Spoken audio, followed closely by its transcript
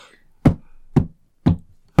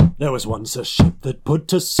There was once a ship that put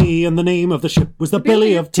to sea, and the name of the ship was the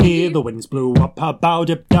Billy of Tea. The winds blew up, her bow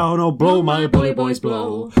dipped down, oh blow my bully boys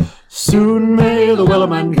blow. Soon may the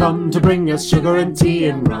Wellerman come to bring us sugar and tea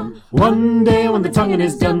and rum. One day when the tonguing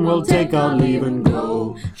is done, we'll take our leave and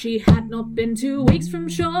go. She had not been 2 weeks from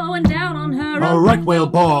shore when down on her a right whale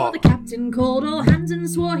bore. The captain called all hands and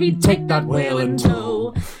swore he'd take that whale in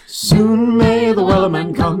tow. Soon may the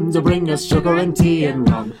Wellerman come to bring us sugar and tea and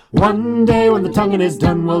rum. One day when the tonguing is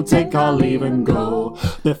done, we'll take our leave and go.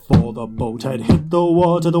 Before the boat had hit the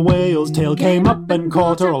water, the whale's tail came up and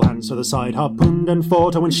caught her. All hands to the side harpooned and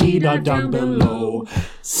fought her when she dived down below.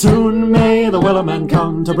 Soon may the Wellerman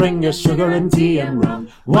come to bring us sugar and tea and rum.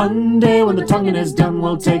 One day when the tonguing is done,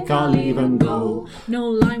 we'll take our leave and go. No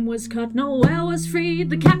line was cut, no whale was freed.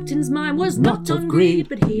 The captain's mind was not on greed,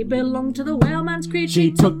 but he belonged to the whaleman's creed.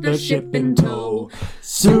 She took the ship in tow.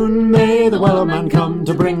 Soon may the Wellerman come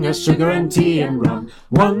to bring us sugar and tea and rum.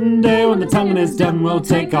 One day when the tonguing is done, we'll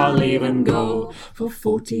take our leave and go. For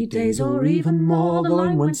 40 days or even more, the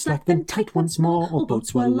line went slack then tight once more. All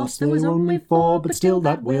boats were lost, there was only 4, but still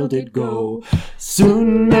that whale did go.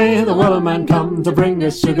 Soon may the Wellerman come to bring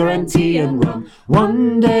us sugar and tea and rum.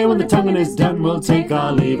 One day when the tonguing is done, we'll take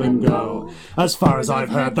our leave and go. As far as I've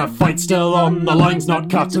heard, the fight's still on. The line's not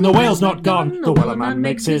cut and the whale's not gone. The Wellerman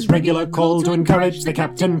makes his regular call to encourage the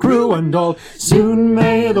captain, crew and all. Soon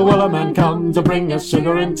may the Wellerman come to bring us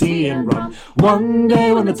sugar and tea and rum. One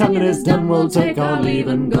day when the tonguing is done, we'll take our leave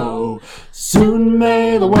and go. Soon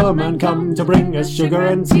may the Wellerman come to bring us sugar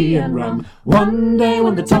and tea and rum. One day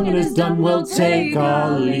when the tonguing is done, we'll take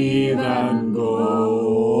our leave and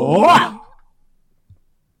go.